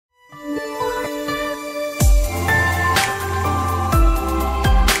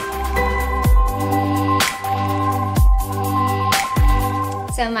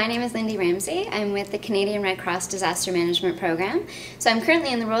my name is Lyndie Ramsey. I'm with the Canadian Red Cross Disaster Management Program. So I'm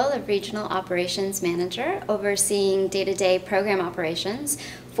currently in the role of Regional Operations Manager, overseeing day-to-day program operations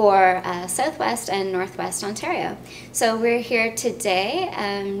for Southwest and Northwest Ontario. So we're here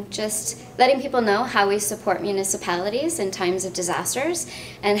today just letting people know how we support municipalities in times of disasters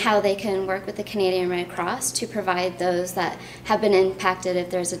and how they can work with the Canadian Red Cross to provide those that have been impacted if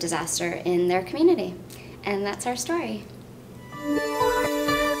there's a disaster in their community. And that's our story.